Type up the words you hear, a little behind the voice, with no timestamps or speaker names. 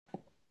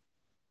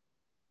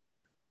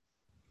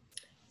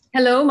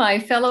Hello, my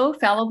fellow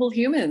fallible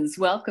humans.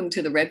 Welcome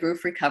to the Red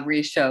Roof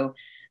Recovery Show.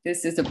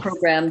 This is a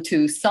program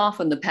to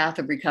soften the path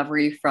of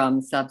recovery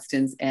from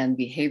substance and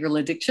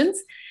behavioral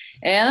addictions.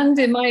 And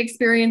in my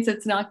experience,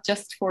 it's not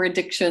just for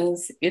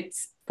addictions,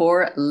 it's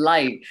for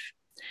life.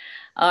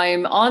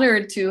 I'm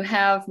honored to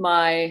have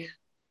my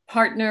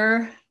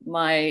partner,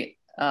 my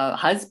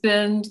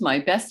husband, my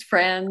best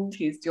friend.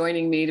 He's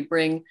joining me to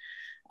bring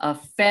a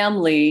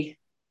family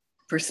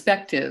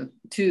perspective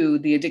to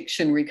the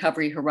addiction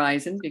recovery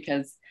horizon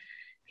because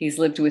he's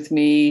lived with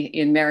me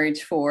in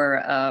marriage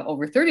for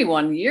over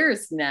 31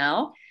 years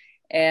now.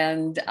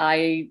 And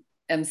I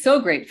am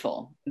so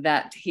grateful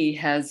that he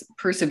has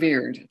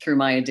persevered through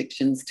my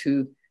addictions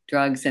to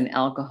drugs and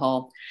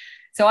alcohol.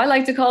 So I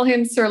like to call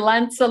him Sir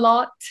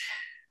Lancelot.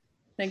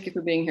 Thank you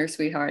for being here,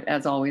 sweetheart.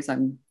 As always,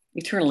 I'm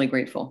eternally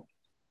grateful.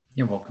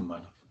 You're welcome, my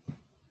love.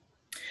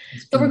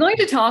 So we're going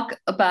to talk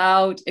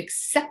about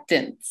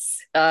acceptance.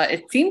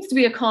 It seems to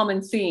be a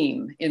common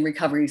theme in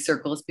recovery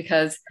circles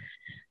because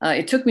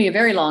it took me a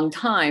very long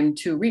time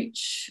to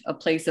reach a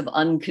place of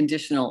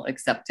unconditional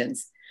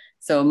acceptance.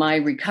 So my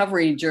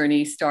recovery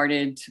journey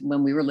started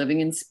when we were living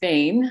in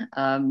Spain.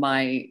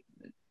 My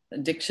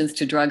addictions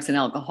to drugs and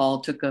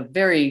alcohol took a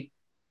very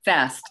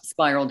fast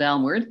spiral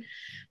downward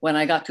when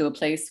I got to a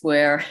place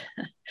where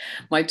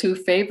my two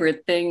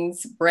favorite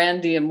things,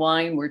 brandy and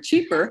wine, were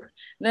cheaper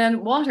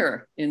than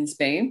water in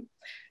Spain.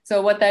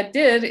 So what that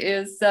did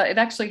is it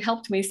actually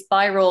helped me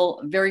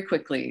spiral very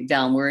quickly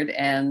downward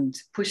and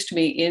pushed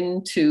me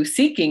into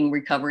seeking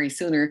recovery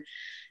sooner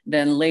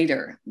than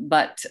later.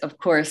 But of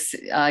course,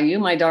 you,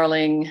 my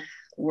darling,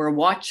 were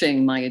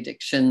watching my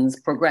addictions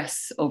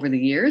progress over the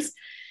years.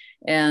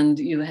 And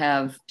you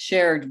have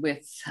shared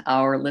with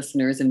our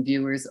listeners and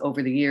viewers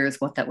over the years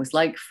what that was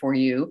like for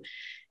you.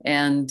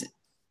 And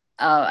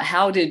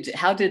how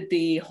did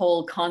the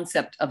whole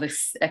concept of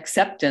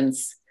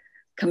acceptance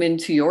come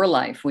into your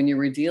life when you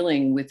were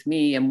dealing with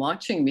me and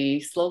watching me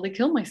slowly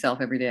kill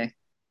myself every day?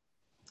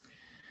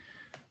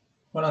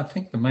 Well, I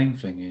think the main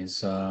thing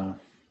is prior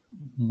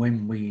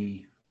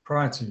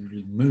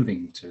to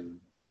moving to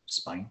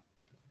Spain,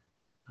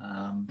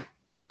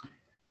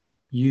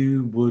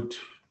 you would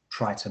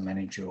try to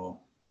manage your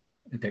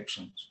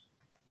addictions.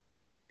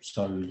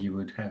 So you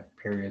would have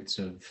periods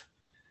of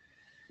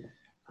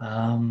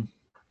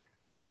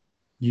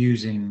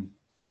using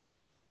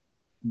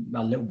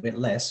a little bit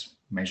less,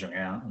 measuring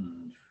out,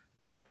 and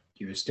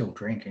you were still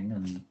drinking,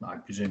 and I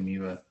presume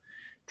you were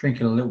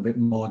drinking a little bit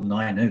more than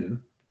I knew,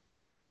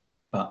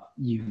 but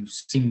you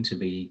seem to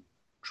be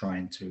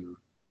trying to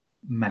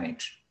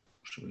manage,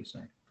 shall we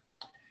say.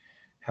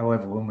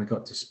 However, when we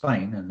got to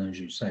Spain, and as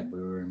you said,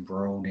 we were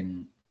embroiled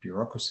in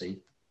bureaucracy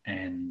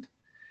and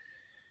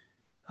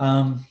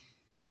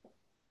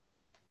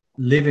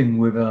living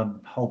with a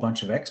whole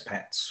bunch of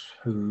expats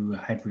who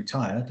had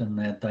retired, and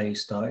their day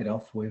started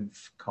off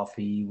with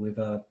coffee with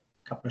a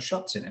couple of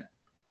shots in it.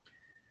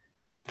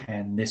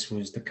 And this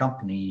was the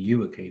company you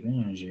were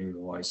keeping, as you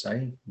always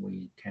say,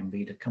 we can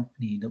be the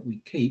company that we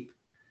keep.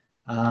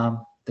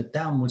 The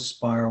downward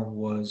spiral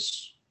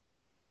was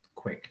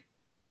quick.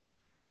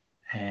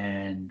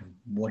 And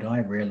what I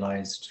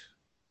realized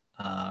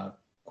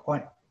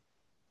quite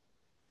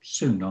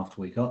soon after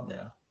we got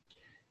there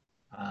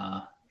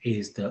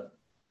is that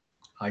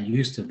I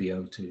used to be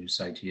able to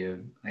say to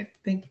you, I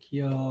think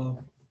you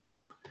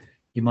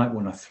might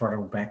want to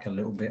throttle back a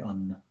little bit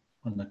on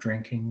the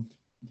drinking.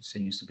 It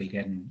seems to be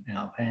getting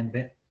out of hand a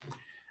bit.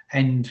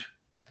 And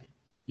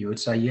you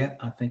would say, yeah,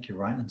 I think you're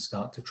right, and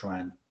start to try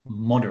and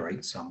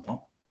moderate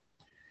somewhat.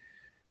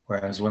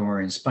 Whereas when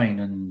we're in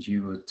Spain and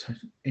you were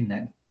in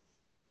that,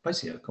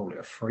 basically I call it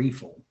a free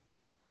fall,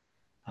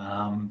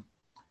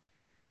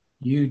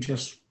 you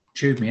just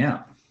chewed me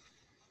out.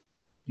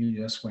 You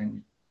just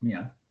went,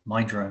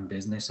 mind your own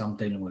business. I'm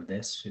dealing with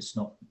this. It's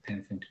not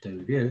anything to do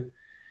with you.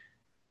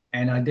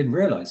 And I didn't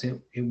realize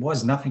it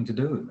was nothing to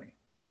do with me.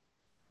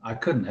 I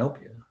couldn't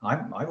help you.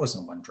 I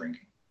wasn't the one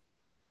drinking.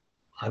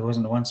 I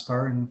wasn't the one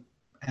spiraling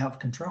out of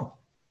control.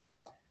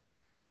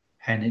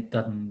 And it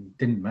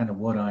didn't matter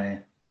what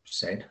I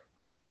said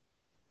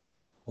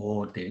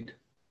or did.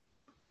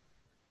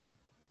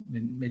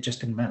 It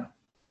just didn't matter.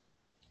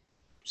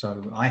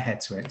 So I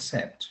had to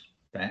accept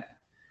that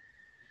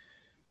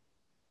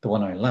the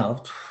one I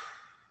loved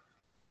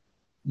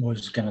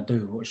was going to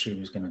do what she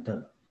was going to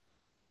do.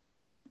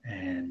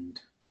 And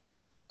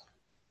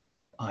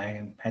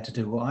I had to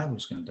do what I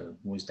was going to do.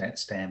 Was that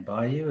stand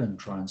by you and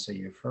try and see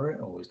you through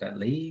it, or was that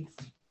leave?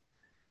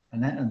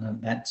 And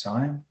at that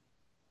time,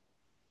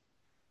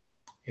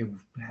 it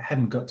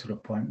hadn't got to the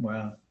point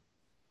where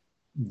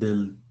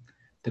the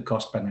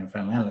cost benefit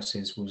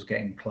analysis was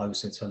getting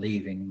closer to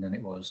leaving than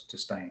it was to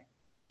staying.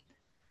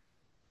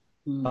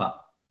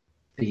 But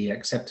the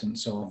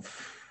acceptance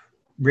of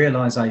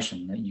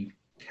realization that you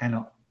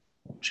cannot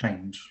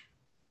change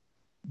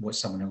what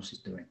someone else is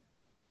doing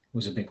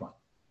was a big one.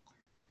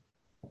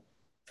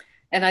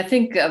 And I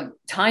think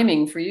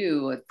timing for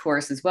you, of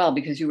course, as well,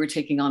 because you were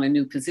taking on a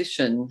new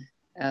position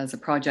as a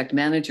project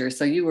manager.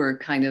 So you were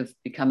kind of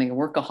becoming a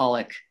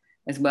workaholic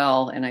as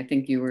well. And I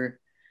think you were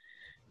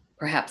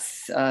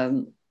perhaps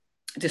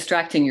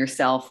distracting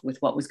yourself with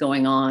what was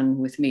going on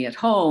with me at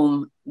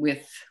home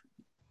with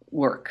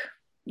work.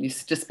 You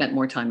just spent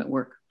more time at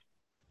work.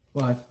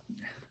 Well,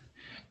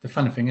 the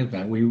funny thing is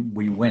that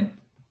we went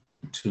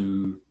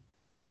to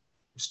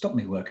stop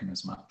me working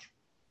as much.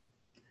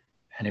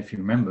 And if you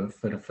remember,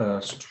 for the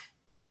first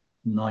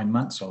 9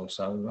 months or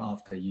so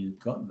after you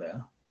got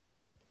there,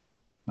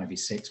 maybe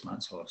 6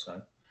 months or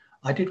so,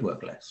 I did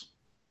work less.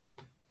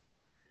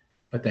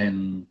 But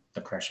then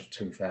the crash of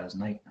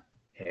 2008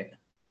 hit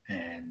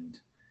and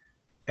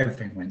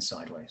everything went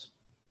sideways.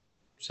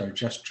 So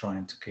just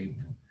trying to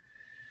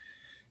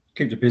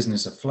keep the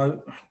business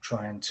afloat,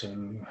 trying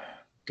to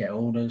get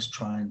orders,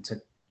 trying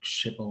to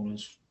ship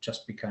orders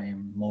just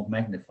became more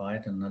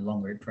magnified, and the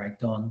longer it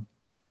dragged on,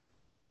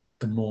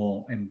 the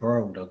more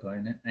embroiled I got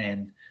in it.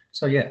 And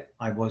so, yeah,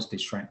 I was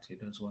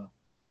distracted as well.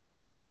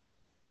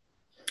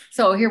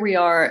 So here we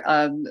are.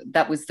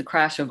 That was the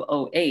crash of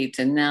 2008,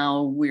 and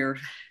now we're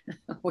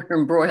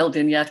embroiled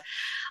in yet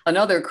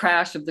another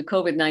crash of the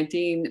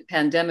COVID-19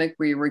 pandemic.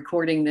 We're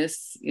recording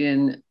this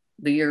in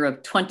the year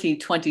of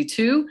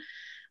 2022,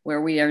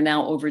 where we are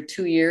now over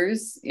 2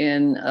 years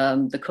in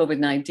the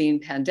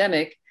COVID-19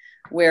 pandemic,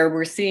 where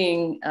we're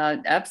seeing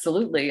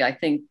absolutely, I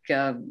think,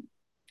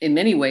 in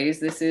many ways,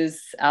 this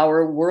is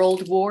our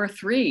World War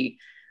III.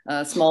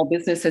 Small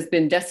business has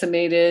been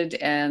decimated,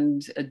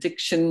 and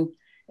addiction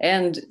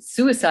and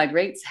suicide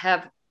rates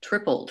have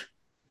tripled.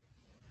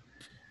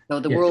 So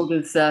the world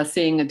is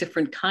seeing a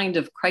different kind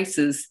of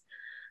crisis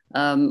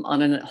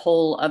on a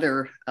whole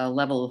other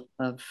level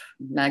of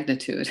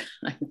magnitude,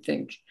 I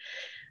think.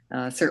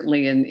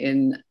 Certainly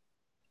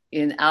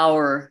in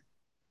our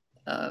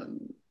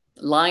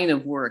line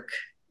of work,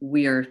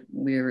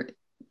 we're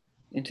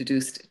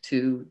introduced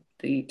to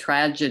the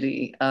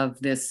tragedy of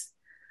this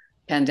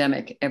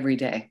pandemic every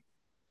day.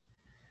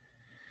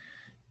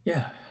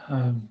 Yeah,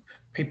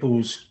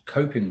 people's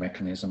coping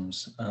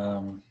mechanisms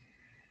are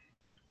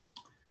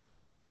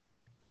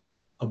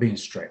being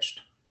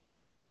stretched.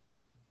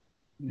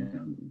 You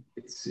know,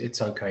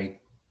 it's okay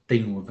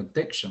dealing with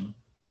addiction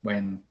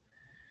when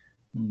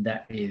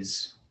that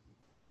is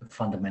the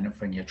fundamental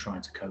thing you're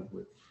trying to cope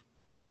with,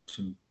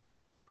 to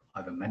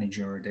either manage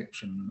your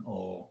addiction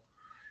or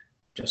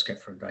just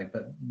get through the day.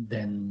 But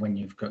then when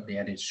you've got the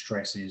added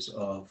stresses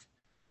of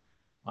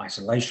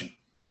isolation,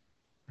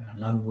 I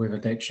know with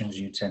addictions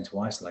you tend to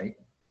isolate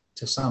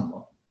to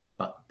somewhat,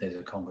 but there's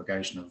a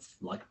congregation of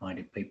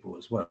like-minded people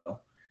as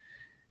well.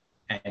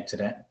 Add to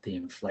that the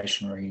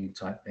inflationary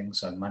type thing,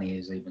 so money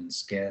is even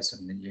scarcer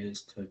than it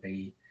used to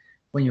be.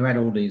 When you add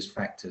all these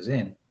factors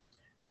in,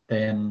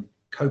 then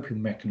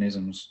coping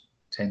mechanisms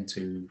tend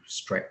to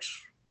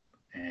stretch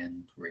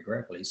and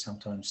regretfully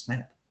sometimes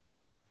snap.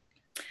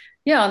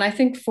 Yeah, and I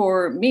think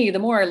for me, the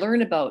more I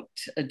learn about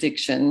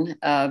addiction,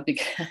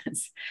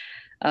 because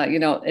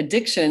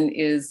addiction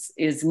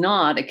is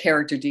not a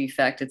character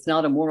defect. It's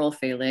not a moral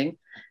failing,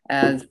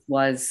 as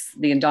was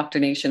the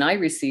indoctrination I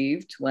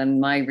received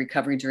when my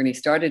recovery journey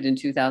started in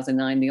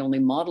 2009. The only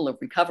model of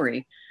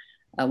recovery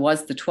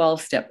was the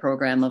 12-step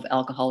program of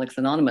Alcoholics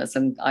Anonymous.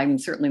 And I'm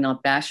certainly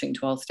not bashing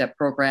 12-step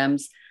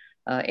programs.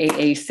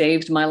 AA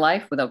saved my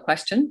life without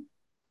question.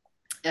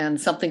 And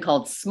something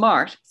called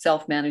SMART,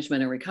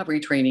 self-management and recovery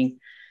training,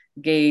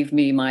 gave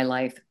me my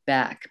life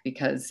back,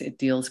 because it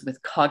deals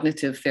with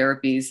cognitive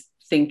therapies,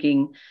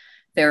 thinking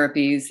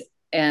therapies,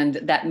 and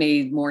that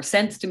made more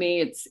sense to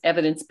me. It's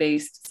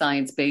evidence-based,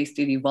 science-based.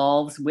 It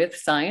evolves with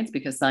science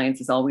because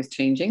science is always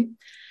changing.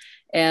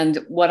 And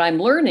what I'm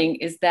learning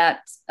is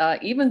that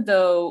even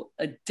though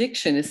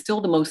addiction is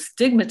still the most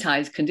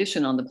stigmatized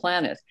condition on the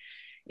planet,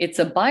 it's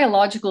a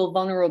biological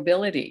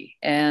vulnerability,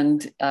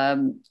 and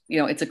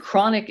it's a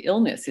chronic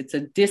illness. It's a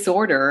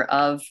disorder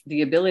of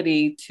the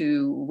ability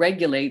to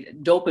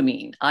regulate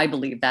dopamine. I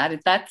believe that.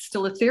 That's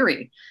still a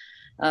theory.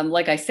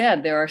 Like I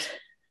said, there's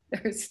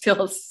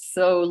still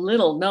so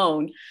little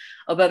known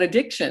about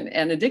addiction,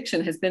 and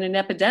addiction has been an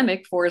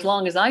epidemic for as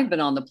long as I've been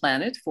on the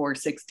planet, for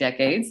 6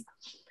 decades.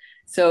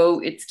 So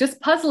it's just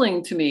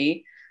puzzling to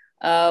me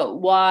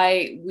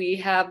why we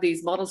have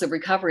these models of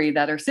recovery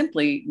that are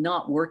simply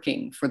not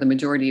working for the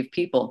majority of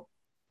people.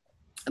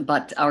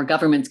 But our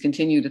governments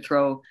continue to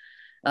throw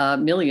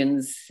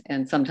millions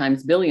and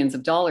sometimes billions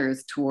of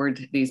dollars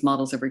toward these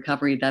models of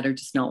recovery that are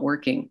just not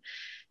working.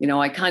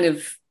 I kind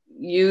of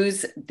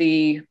use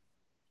the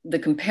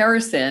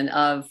comparison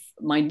of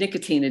my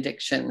nicotine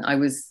addiction. I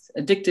was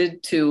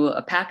addicted to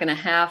a pack and a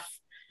half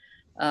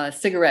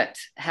cigarette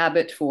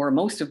habit for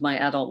most of my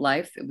adult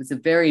life. It was a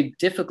very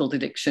difficult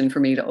addiction for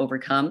me to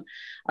overcome.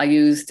 I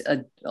used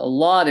a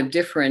lot of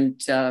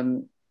different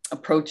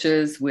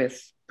approaches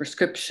with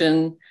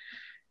prescriptions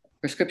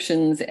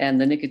and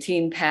the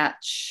nicotine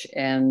patch,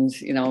 and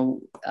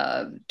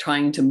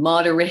trying to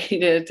moderate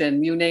it,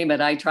 and you name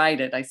it, I tried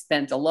it. I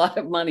spent a lot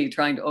of money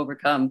trying to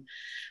overcome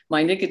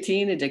my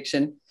nicotine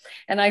addiction.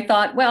 And I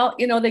thought, well,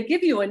 they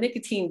give you a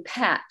nicotine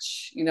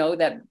patch,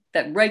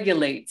 that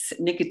regulates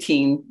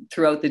nicotine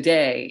throughout the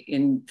day.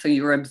 So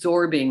you're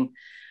absorbing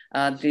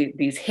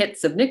these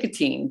hits of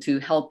nicotine to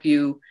help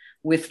you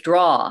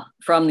withdraw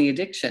from the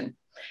addiction.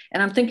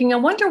 And I'm thinking, I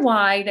wonder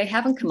why they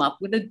haven't come up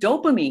with a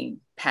dopamine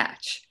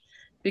patch.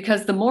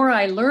 Because the more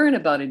I learn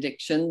about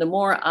addiction, the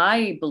more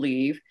I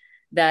believe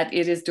that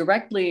it is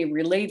directly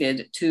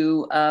related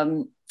to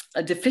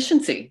a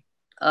deficiency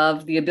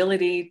of the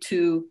ability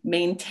to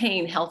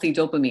maintain healthy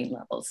dopamine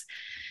levels.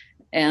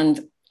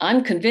 And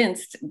I'm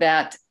convinced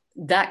that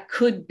that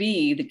could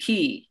be the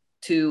key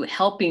to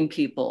helping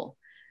people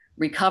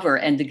recover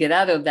and to get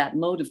out of that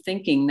mode of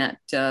thinking that,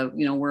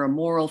 we're a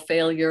moral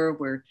failure,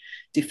 we're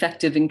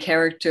defective in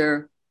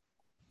character,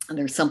 and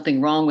there's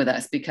something wrong with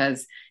us,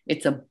 because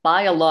it's a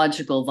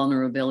biological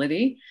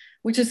vulnerability,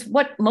 which is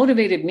what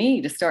motivated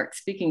me to start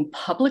speaking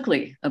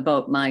publicly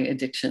about my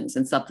addictions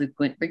and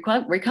subsequent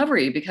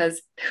recovery,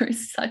 because there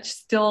is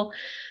still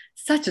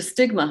such a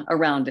stigma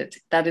around it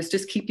that is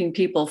just keeping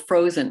people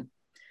frozen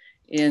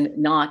in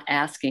not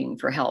asking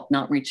for help,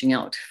 not reaching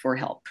out for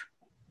help.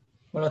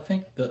 Well, I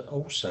think that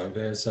also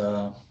there's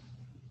a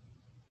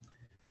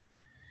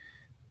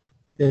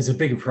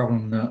bigger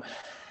problem that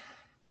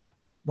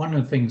one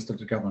of the things that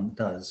the government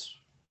does,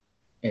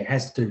 it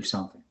has to do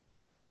something.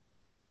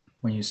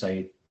 When you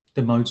say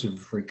the modes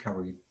of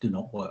recovery do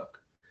not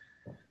work.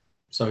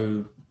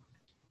 So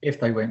if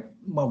they went,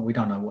 well, we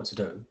don't know what to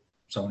do,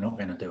 so we're not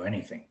going to do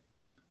anything,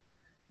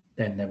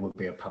 then there would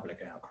be a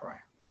public outcry.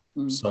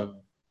 Mm. So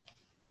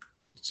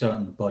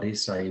certain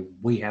bodies say,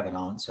 we have an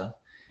answer.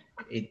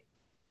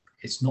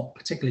 It's not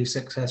particularly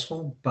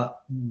successful,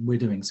 but we're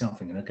doing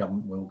something, and the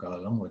government will go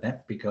along with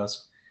that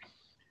because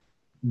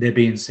they're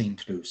being seen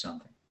to do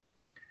something.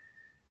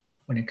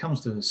 When it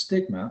comes to the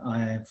stigma,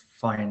 I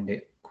find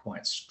it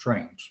quite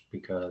strange,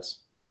 because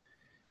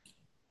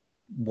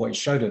what it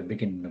showed at the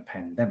beginning of the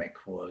pandemic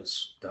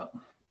was that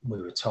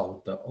we were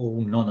told that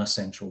all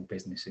non-essential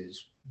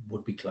businesses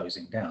would be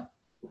closing down.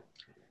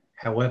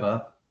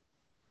 However,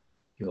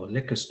 your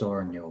liquor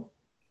store and your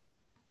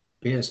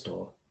beer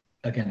store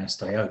are going to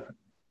stay open.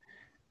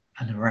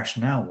 And the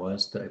rationale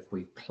was that if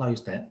we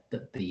close that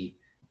the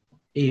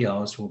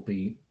ERs will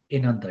be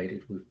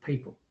inundated with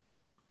people,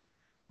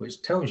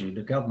 which tells you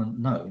the government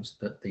knows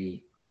that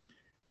the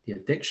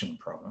addiction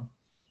problem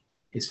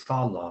is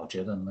far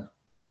larger than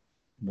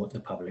what the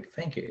public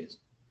think it is.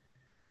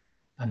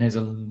 And there's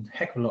a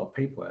heck of a lot of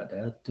people out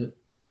there that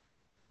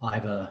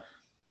either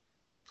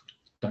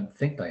don't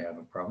think they have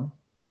a problem,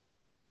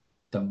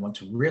 don't want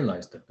to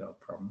realize they've got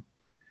a problem,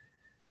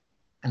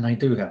 and they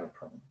do have a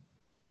problem.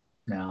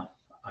 Now,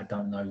 I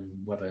don't know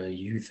whether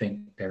you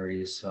think there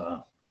is,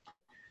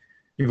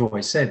 you've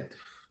always said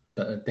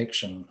that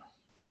addiction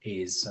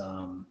is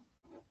a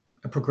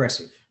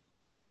progressive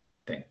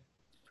thing.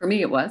 For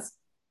me, it was.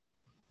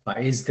 But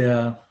is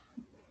there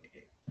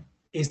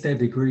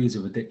degrees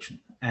of addiction?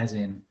 As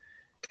in,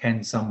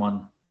 can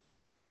someone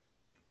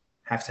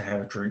have to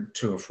have a drink,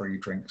 2 or 3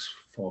 drinks,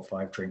 4 or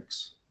 5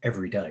 drinks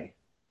every day,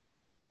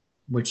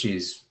 which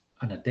is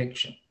an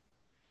addiction,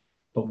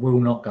 but will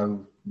not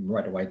go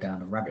right away down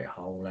the rabbit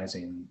hole, as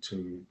in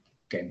to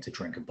getting to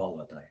drink a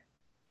bottle a day?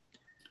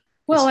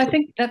 Well, I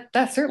think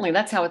that certainly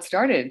that's how it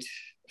started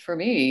for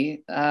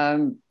me.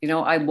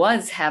 I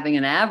was having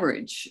an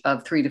average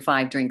of 3 to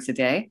 5 drinks a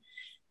day.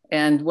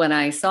 And when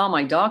I saw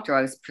my doctor,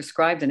 I was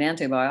prescribed an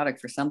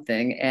antibiotic for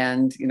something.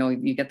 And,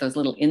 you get those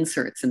little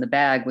inserts in the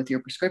bag with your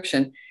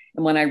prescription.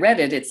 And when I read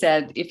it, it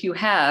said, if you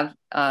have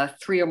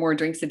 3 or more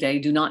drinks a day,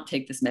 do not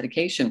take this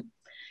medication.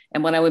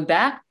 And when I went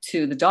back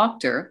to the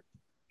doctor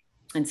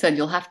and said,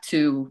 you'll have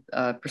to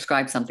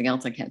prescribe something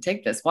else, I can't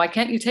take this. Why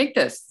can't you take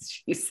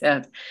this? She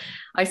said.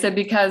 I said,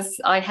 because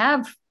I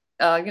have,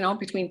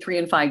 between 3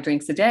 and 5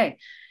 drinks a day.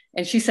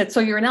 And she said, so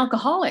you're an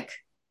alcoholic?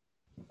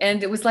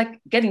 And it was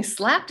like getting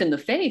slapped in the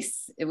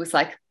face. It was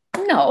like,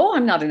 no,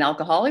 I'm not an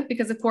alcoholic,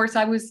 because of course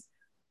I was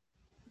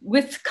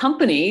with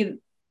company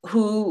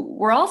who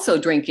were also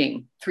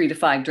drinking 3 to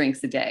 5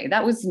 drinks a day.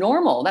 That was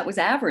normal. That was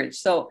average.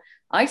 So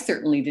I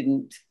certainly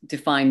didn't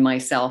define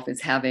myself as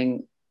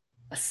having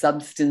a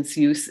substance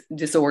use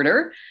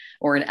disorder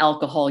or an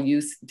alcohol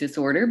use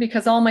disorder,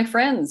 because all my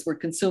friends were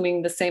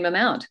consuming the same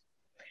amount.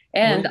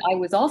 And I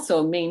was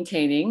also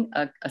maintaining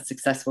a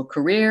successful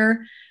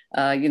career.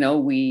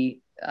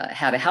 We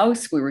had a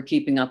house. We were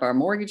keeping up our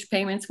mortgage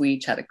payments. We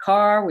each had a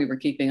car. We were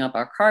keeping up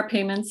our car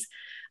payments.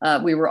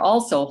 We were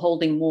also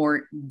holding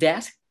more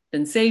debt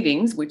than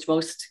savings, which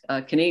most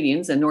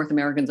Canadians and North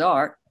Americans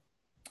are,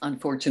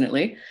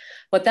 unfortunately.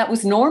 But that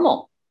was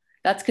normal.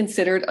 That's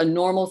considered a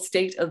normal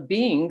state of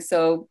being.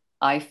 So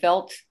I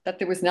felt that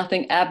there was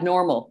nothing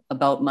abnormal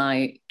about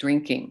my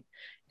drinking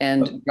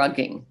and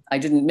drugging. I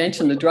didn't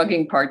mention the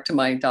drugging part to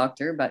my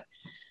doctor, but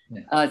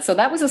so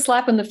that was a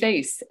slap in the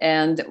face.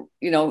 And,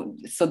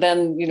 so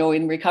then,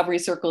 in recovery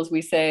circles,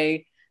 we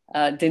say,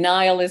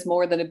 denial is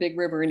more than a big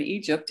river in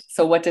Egypt.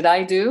 So what did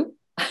I do?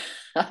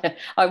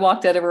 I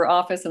walked out of her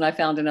office and I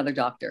found another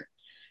doctor,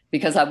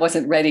 because I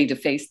wasn't ready to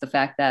face the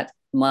fact that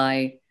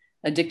my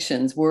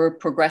addictions were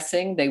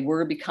progressing. They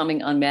were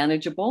becoming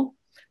unmanageable,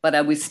 but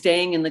I was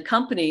staying in the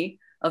company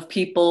of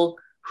people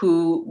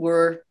who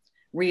were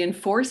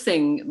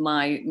reinforcing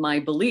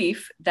my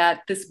belief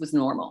that this was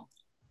normal.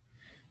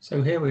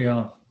 So here we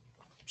are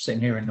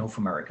sitting here in North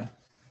America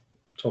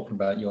talking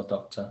about your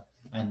doctor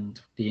and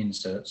the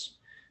inserts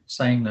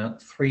saying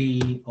that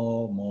 3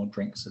 or more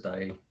drinks a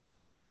day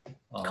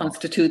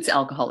constitutes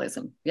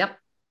alcoholism. Yep.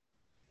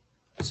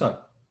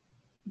 So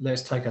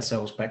let's take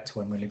ourselves back to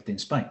when we lived in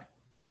Spain.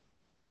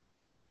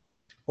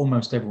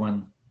 Almost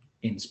everyone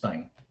in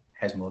Spain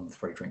has more than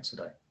 3 drinks a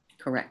day.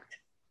 Correct.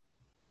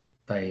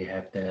 They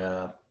have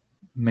their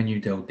menu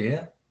del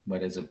dia, where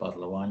there's a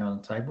bottle of wine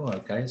on the table.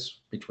 Okay,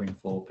 it's between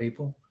 4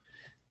 people.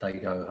 They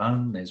go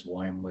home, there's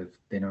wine with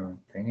dinner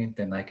and thing.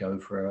 Then they go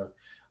for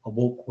a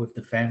walk with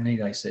the family.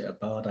 They sit at a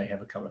bar, they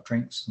have a couple of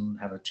drinks and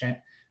have a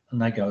chat, and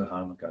they go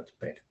home and go to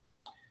bed.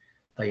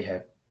 They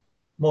have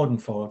more than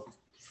 4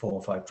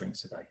 or 5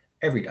 drinks a day,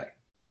 every day.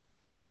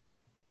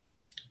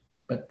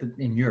 But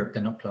in Europe,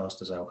 they're not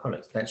classed as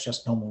alcoholics. That's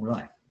just normal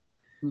life.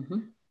 Mm-hmm.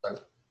 So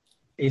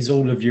is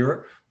all of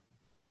Europe,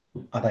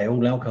 are they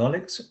all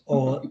alcoholics?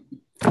 Or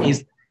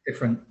is there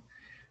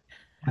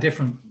a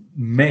different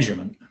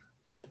measurement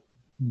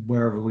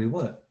wherever we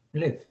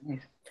live?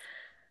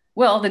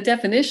 Well, the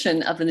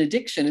definition of an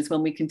addiction is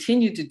when we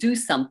continue to do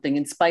something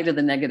in spite of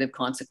the negative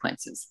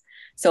consequences.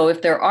 So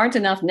if there aren't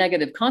enough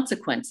negative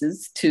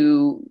consequences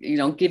to,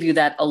 give you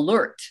that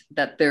alert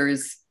that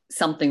there's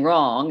something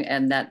wrong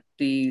and that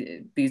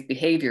these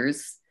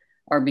behaviors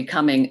are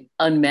becoming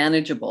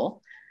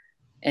unmanageable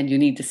and you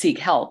need to seek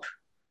help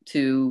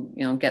to,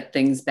 get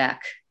things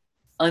back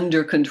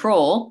under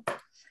control.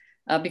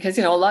 Because,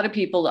 a lot of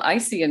people that I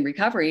see in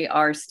recovery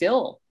are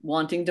still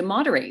wanting to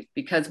moderate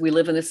because we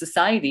live in a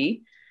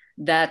society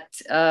that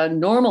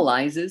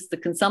normalizes the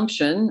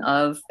consumption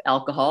of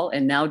alcohol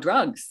and now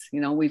drugs.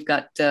 We've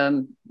got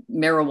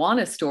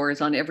marijuana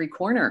stores on every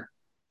corner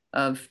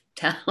of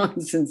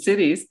towns and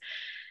cities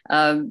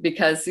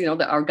because,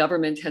 our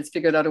government has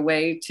figured out a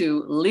way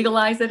to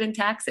legalize it and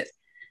tax it.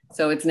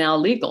 So it's now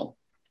legal.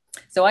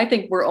 So I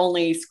think we're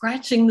only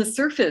scratching the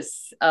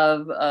surface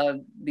of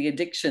the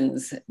addiction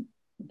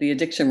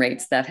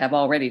rates that have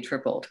already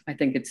tripled. I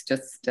think it's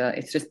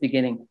just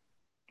beginning.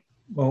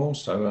 Well,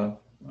 also,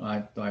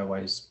 I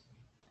always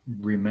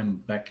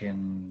remember back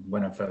in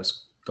when I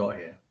first got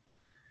here,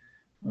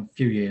 a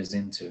few years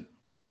into,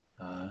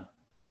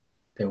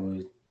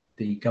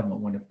 the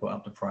government wanted to put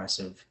up the price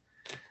of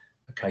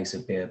a case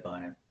of beer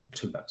by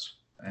 $2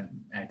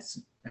 and add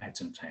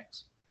some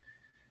tax.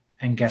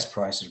 And gas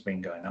prices have been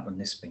going up and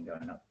this has been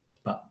going up.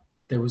 But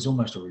there was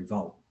almost a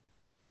revolt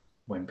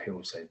when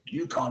people said,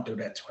 you can't do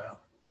that to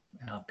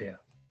our beer.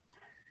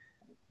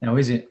 Now,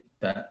 is it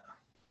that,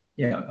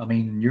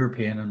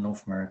 European and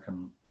North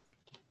American,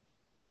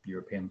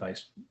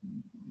 European-based,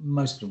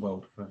 most of the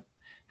world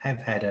have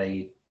had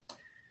an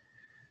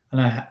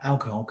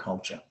alcohol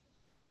culture,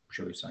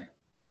 shall we say.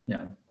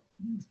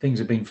 Things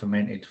have been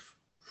fermented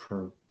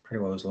for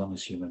pretty well as long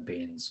as human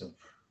beings have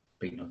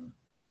been on,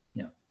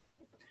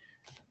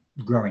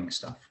 growing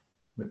stuff.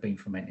 We've been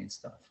fermenting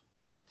stuff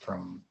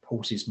from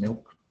horse's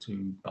milk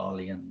to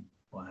barley and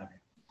what have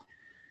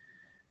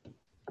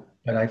you.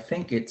 But I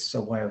think it's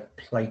a way of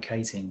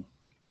placating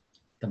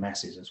the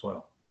masses as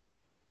well,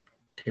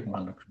 keeping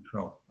them under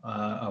control.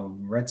 I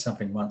read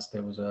something once.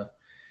 There was a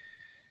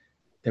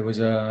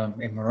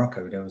in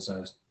Morocco. There was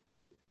a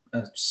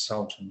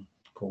sultan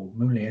called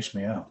Moulay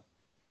Ismail,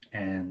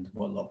 and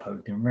what a lot of people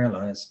didn't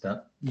realise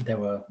that there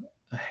were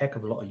a heck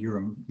of a lot of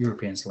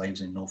European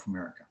slaves in North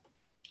America.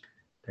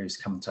 They used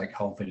to come and take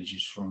whole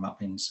villages from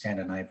up in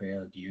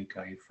Scandinavia, the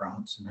UK,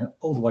 France, and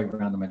all the way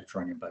around the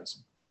Mediterranean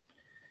basin.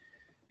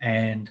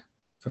 And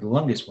for the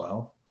longest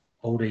while,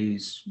 all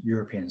these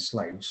European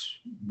slaves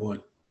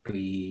would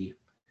be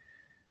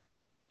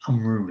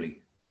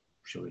unruly,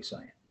 shall we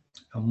say.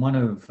 And one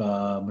of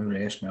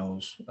Moulay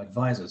Ismail's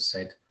advisors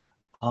said,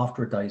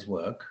 after a day's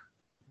work,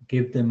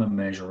 give them a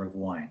measure of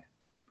wine.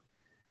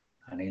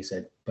 And he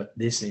said, but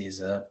this is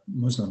a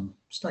Muslim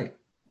state.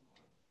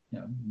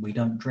 We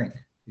don't drink.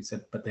 He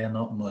said, but they're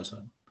not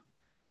Muslim.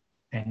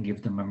 And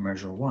give them a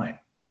measure of wine.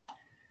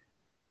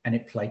 And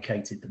it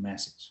placated the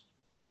masses.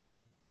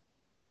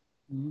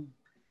 Mm.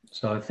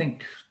 So I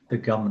think the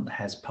government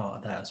has part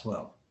of that as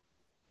well.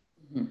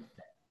 Mm-hmm.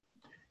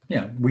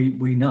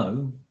 We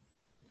know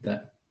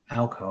that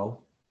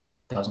alcohol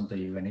doesn't do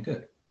you any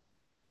good.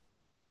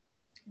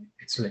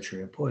 It's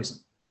literally a poison.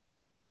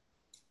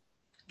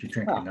 Do you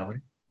drink it,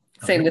 nobody?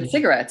 Same with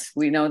cigarettes.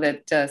 We know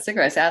that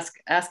cigarettes,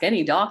 ask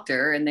any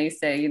doctor, and they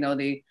say,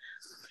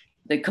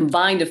 the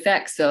combined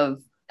effects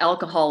of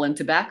alcohol and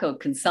tobacco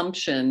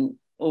consumption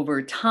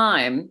over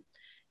time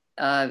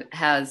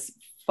has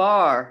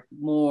far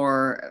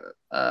more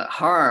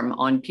harm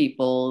on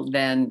people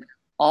than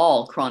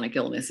all chronic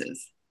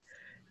illnesses.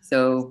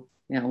 So,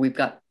 we've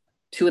got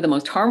 2 of the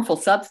most harmful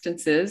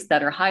substances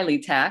that are highly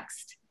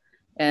taxed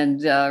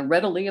and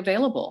readily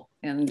available.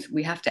 And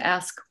we have to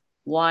ask,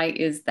 why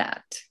is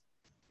that?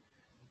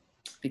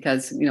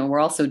 Because, we're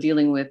also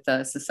dealing with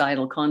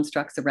societal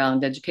constructs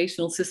around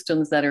educational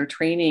systems that are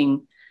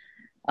training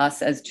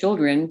us as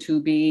children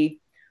to be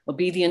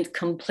obedient,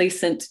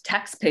 complacent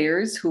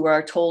taxpayers who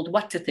are told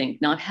what to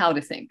think, not how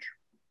to think.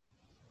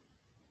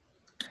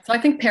 So I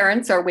think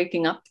parents are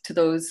waking up to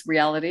those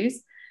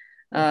realities.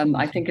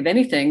 I think, if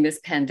anything, this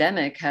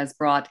pandemic has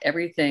brought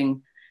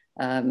everything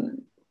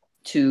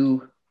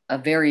to a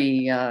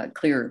very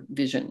clear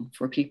vision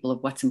for people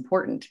of what's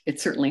important.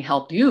 It certainly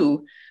helped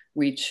you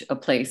reach a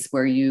place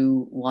where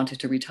you wanted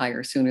to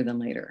retire sooner than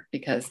later,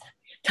 because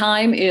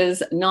time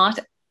is not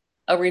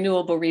a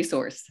renewable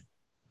resource.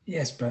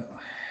 Yes, but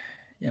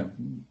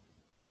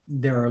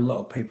there are a lot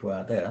of people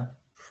out there,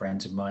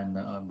 friends of mine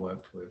that I've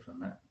worked with,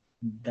 and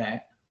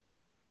that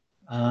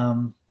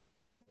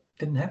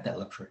didn't have that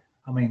luxury.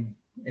 I mean,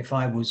 if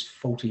I was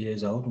 40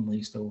 years old and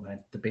we still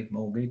had the big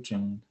mortgage,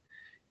 and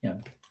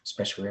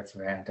especially if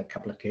we had a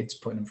couple of kids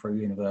putting them through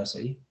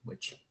university,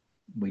 which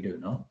we do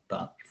not,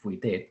 but if we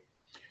did,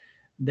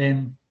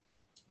 then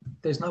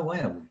there's no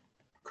way I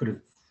could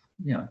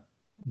have,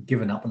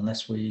 given up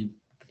unless we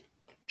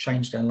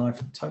changed our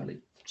life totally.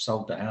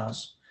 Sold the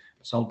house,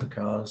 sold the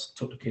cars,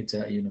 took the kids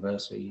out of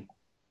university.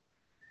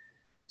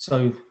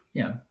 So,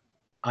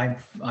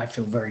 I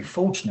feel very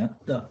fortunate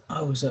that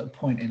I was at a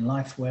point in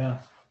life where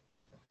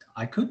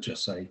I could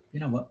just say, you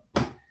know what,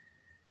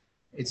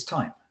 it's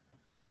time.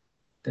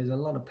 There's a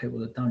lot of people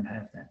that don't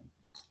have that.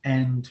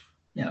 And,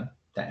 that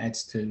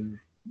adds to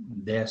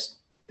their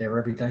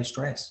everyday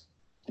stress,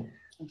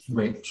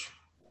 which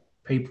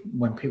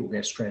when people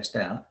get stressed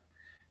out,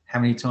 how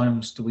many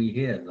times do we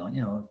hear, like,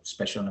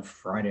 especially on a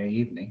Friday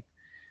evening,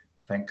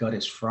 thank God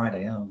it's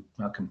Friday,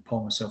 I can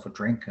pour myself a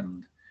drink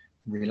and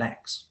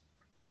relax.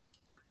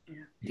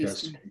 Yeah,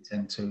 because we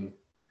tend to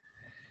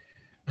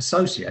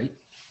associate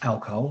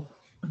alcohol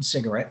and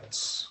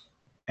cigarettes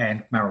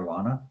and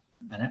marijuana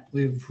and that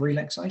with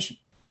relaxation.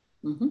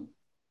 Mm-hmm.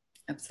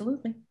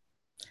 Absolutely.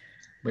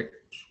 Which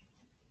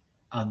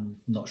I'm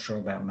not sure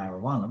about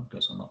marijuana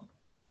because I'm not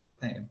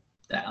paying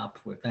that up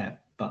with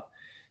that. But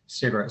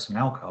cigarettes and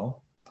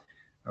alcohol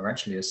are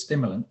actually a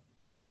stimulant.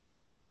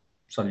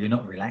 So you're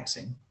not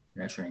relaxing,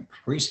 you're actually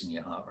increasing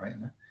your heart rate.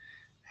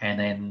 And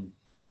then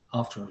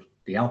after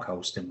the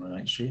alcohol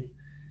stimulates you,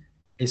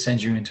 it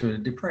sends you into a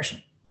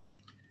depression.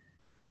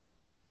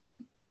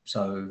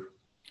 So,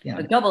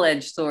 a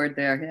double-edged sword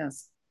there,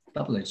 yes.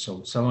 Double-edged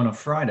sword. So on a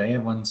Friday,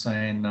 everyone's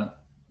saying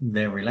that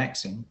they're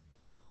relaxing,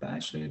 but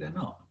actually they're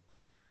not.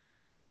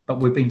 But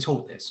we've been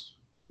taught this.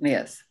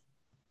 Yes.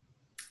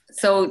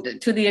 So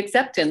to the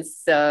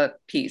acceptance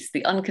piece,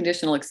 the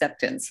unconditional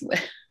acceptance,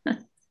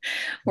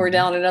 we're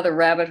down another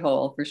rabbit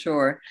hole for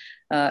sure,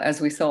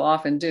 as we so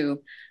often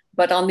do.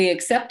 But on the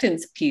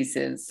acceptance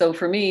pieces, so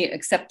for me,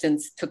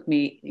 acceptance took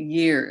me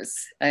years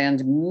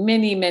and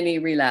many, many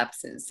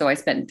relapses. So I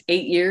spent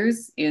 8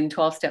 years in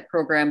 12-step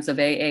programs of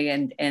AA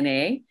and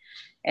NA,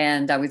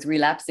 and I was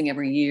relapsing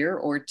every year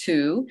or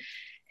two.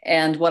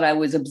 And what I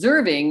was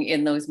observing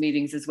in those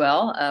meetings as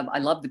well, I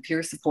love the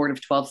peer support of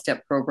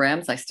 12-step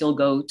programs. I still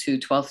go to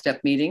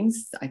 12-step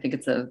meetings. I think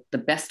it's the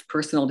best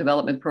personal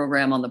development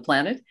program on the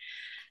planet.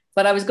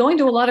 But I was going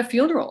to a lot of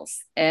funerals,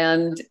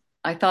 and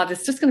I thought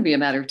it's just going to be a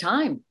matter of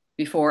time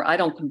before I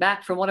don't come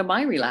back from one of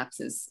my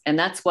relapses. And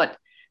that's what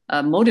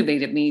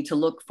motivated me to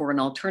look for an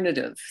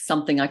alternative,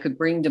 something I could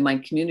bring to my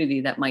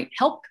community that might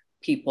help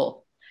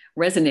people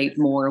resonate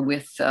more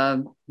with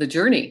the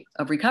journey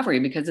of recovery,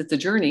 because it's a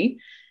journey.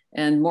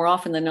 And more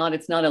often than not,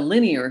 it's not a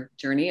linear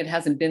journey. It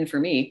hasn't been for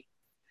me.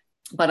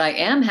 But I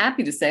am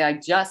happy to say I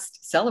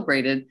just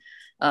celebrated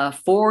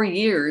 4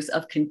 years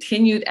of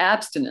continued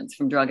abstinence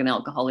from drug and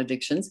alcohol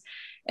addictions.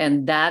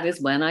 And that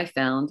is when I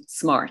found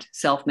SMART,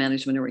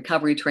 self-management and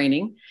recovery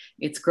training.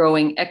 It's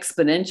growing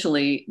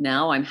exponentially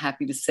now. I'm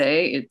happy to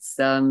say it's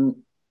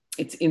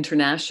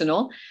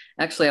international.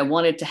 Actually, I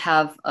wanted to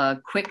have a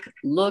quick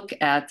look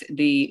at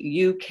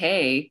the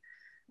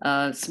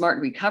UK SMART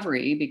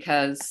recovery,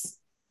 because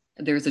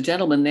there's a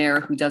gentleman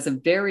there who does a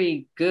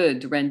very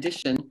good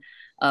rendition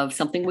of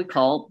something we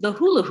call the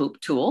hula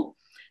hoop tool.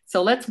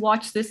 So let's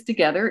watch this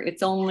together.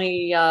 It's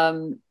only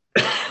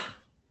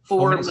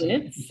 4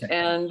 minutes,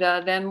 and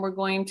then we're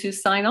going to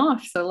sign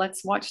off. So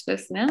let's watch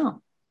this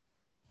now.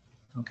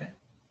 Okay.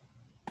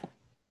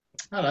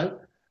 Hello.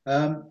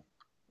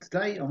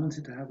 Today I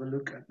wanted to have a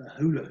look at the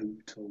hula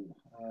hoop tool,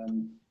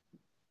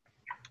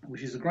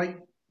 which is a great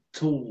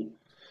tool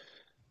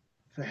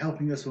for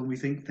helping us when we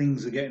think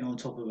things are getting on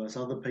top of us,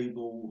 other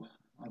people,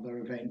 other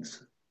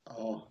events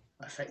are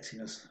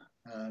affecting us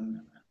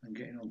and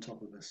getting on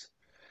top of us.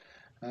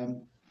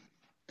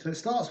 So it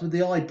starts with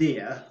the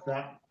idea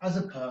that as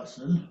a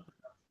person,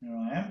 here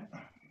I am,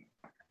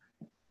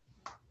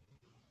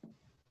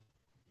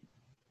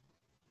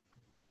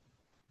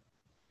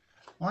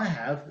 I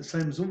have, the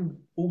same as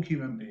all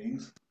human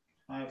beings,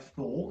 I have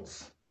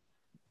thoughts,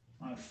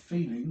 I have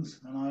feelings,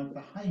 and I have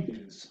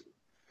behaviours.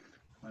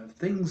 I have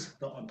things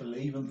that I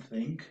believe and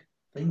think,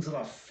 things that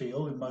I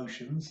feel,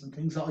 emotions, and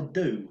things that I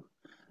do.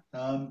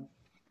 And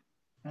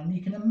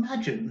you can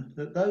imagine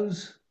that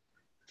those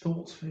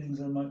thoughts,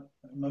 feelings, and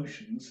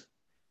emotions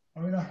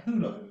are in a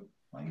hula hoop.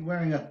 Like you're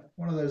wearing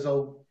one of those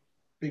old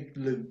big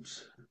loop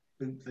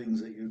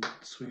things that you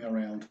swing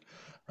around.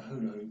 a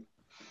hula hoop.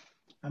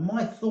 And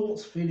my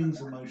thoughts,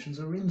 feelings, emotions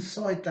are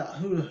inside that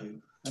hula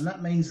hoop. And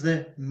that means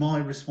they're my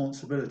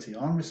responsibility.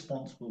 I'm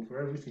responsible for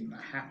everything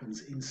that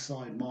happens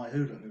inside my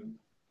hula hoop.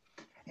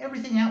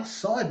 Everything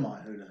outside my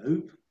hula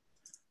hoop,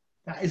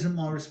 that isn't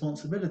my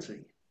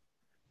responsibility.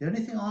 The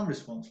only thing I'm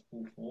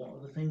responsible for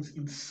are the things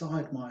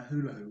inside my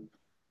hula hoop.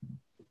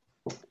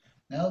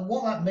 Now,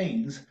 what that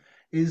means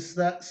is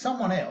that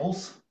someone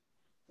else,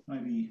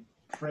 maybe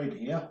Fred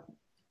here,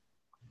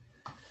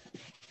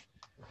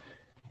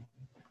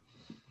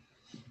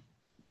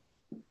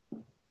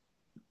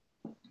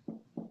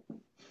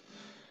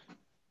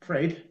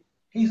 Fred,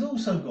 he's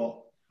also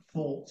got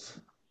thoughts,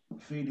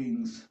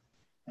 feelings,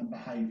 and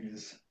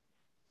behaviours.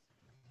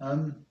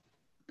 And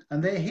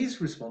they're his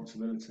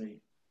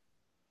responsibility.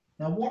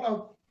 Now, what I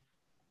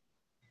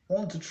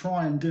want to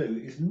try and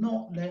do is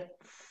not let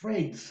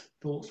Fred's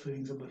thoughts,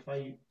 feelings, and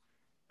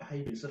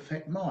behaviours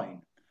affect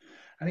mine.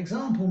 An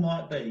example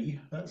might be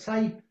that,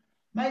 say,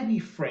 maybe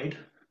Fred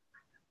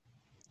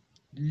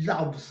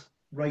loves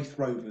Wraith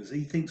Rovers.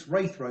 He thinks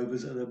Wraith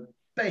Rovers are the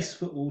best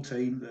football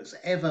team that's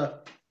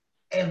ever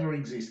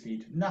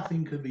existed.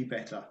 Nothing could be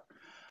better.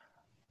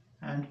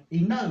 And he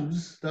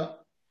knows that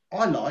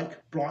I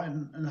like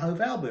Brighton and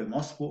Hove Albion.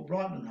 I support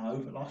Brighton and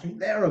Hove, and I think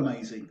they're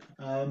amazing.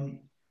 And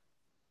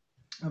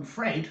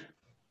Fred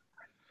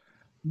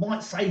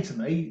might say to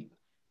me,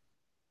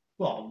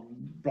 well,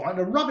 Brighton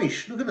are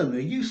rubbish. Look at them,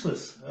 they're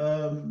useless.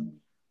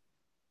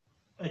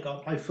 They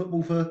can't play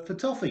football for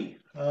toffee.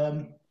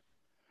 And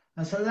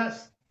so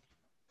that's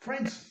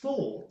Fred's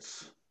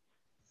thoughts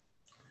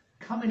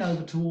coming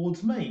over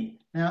towards me.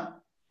 Now,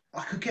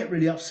 I could get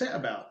really upset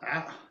about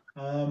that.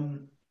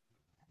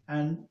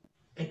 And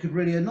it could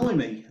really annoy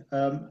me.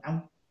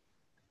 And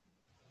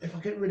if I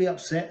get really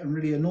upset and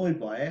really annoyed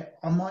by it,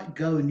 I might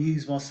go and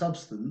use my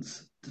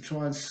substance to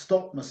try and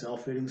stop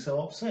myself feeling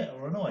so upset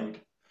or annoyed.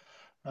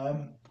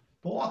 But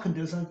what I can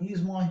do is I can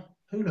use my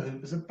hula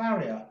hoop as a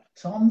barrier.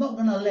 So I'm not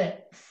going to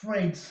let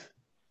Fred's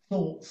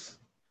thoughts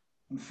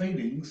and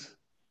feelings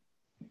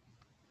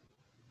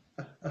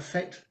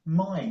affect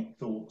my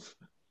thoughts,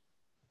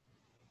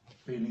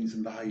 feelings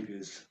and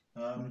behaviours.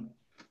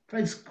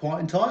 Fred's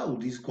quite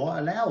entitled. He's quite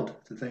allowed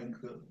to think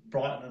that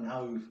Brighton and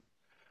Hove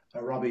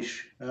are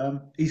rubbish.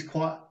 He's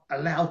quite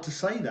allowed to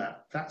say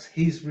that. That's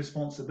his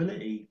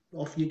responsibility.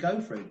 Off you go,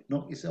 Fred.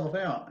 Knock yourself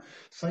out.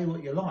 Say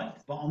what you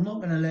like. But I'm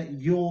not going to let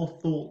your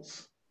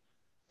thoughts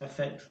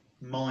affect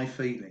my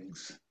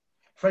feelings.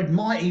 Fred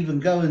might even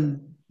go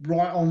and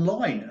write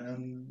online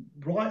and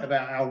write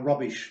about how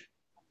rubbish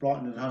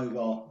Brighton and Hove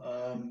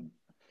are.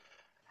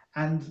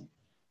 And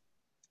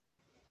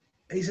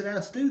he's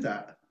allowed to do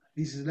that.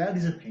 He's allowed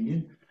his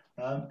opinion,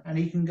 and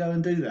he can go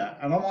and do that.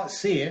 And I might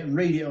see it and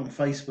read it on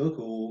Facebook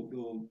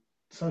or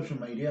social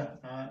media,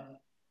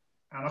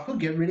 and I could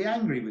get really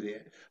angry with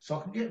it. So I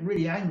could get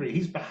really angry.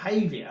 His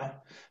behaviour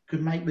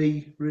could make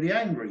me really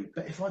angry.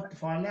 But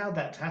if I allowed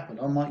that to happen,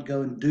 I might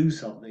go and do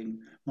something,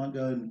 might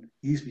go and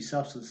use my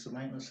substance to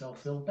make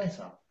myself feel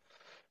better.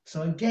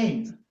 So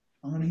again,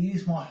 I'm going to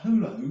use my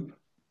hula hoop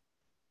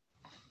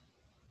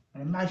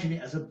and imagine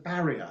it as a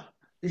barrier.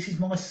 This is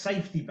my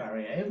safety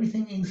barrier.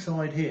 Everything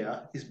inside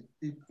here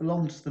it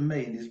belongs to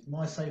me and is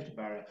my safety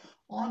barrier.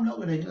 I'm not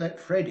going to let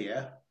Fred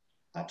here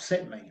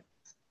upset me.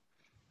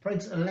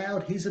 Fred's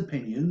allowed his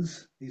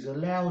opinions, he's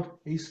allowed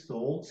his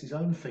thoughts, his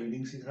own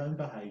feelings, his own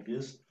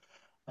behaviours,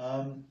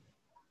 and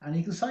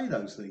he can say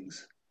those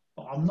things.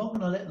 But I'm not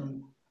going to let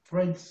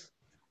Fred's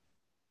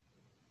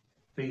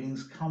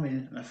feelings come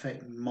in and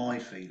affect my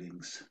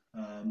feelings.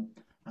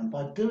 And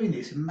by doing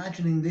this,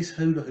 imagining this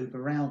hula hoop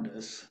around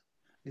us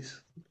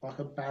is like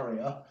a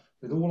barrier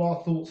with all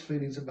our thoughts,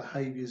 feelings and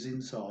behaviours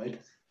inside.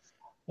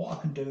 What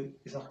I can do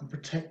is I can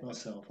protect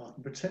myself. I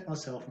can protect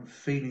myself from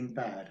feeling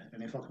bad.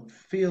 And if I can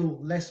feel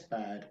less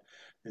bad,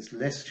 there's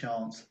less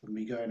chance of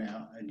me going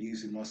out and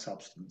using my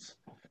substance.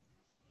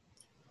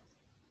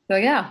 So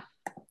yeah,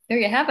 there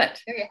you have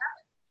it.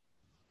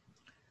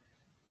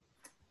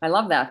 I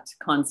love that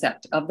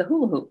concept of the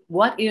hula hoop.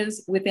 What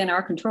is within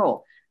our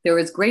control? There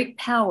is great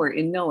power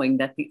in knowing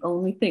that the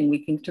only thing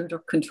we can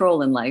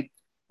control in life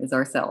is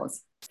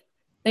ourselves.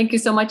 Thank you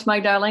so much, my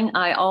darling.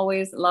 I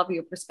always love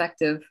your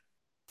perspective.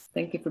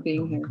 Thank you for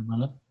being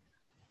here.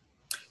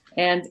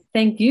 And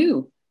thank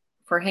you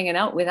for hanging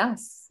out with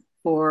us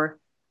for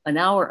an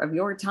hour of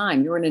your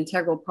time. You're an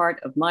integral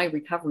part of my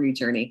recovery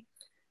journey.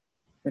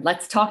 But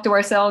let's talk to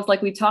ourselves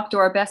like we talk to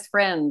our best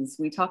friends.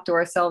 We talk to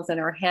ourselves in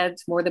our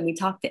heads more than we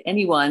talk to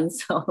anyone.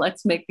 So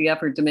let's make the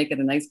effort to make it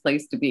a nice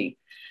place to be.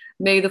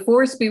 May the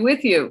force be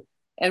with you.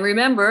 And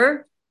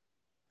remember,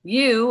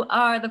 you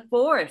are the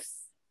force.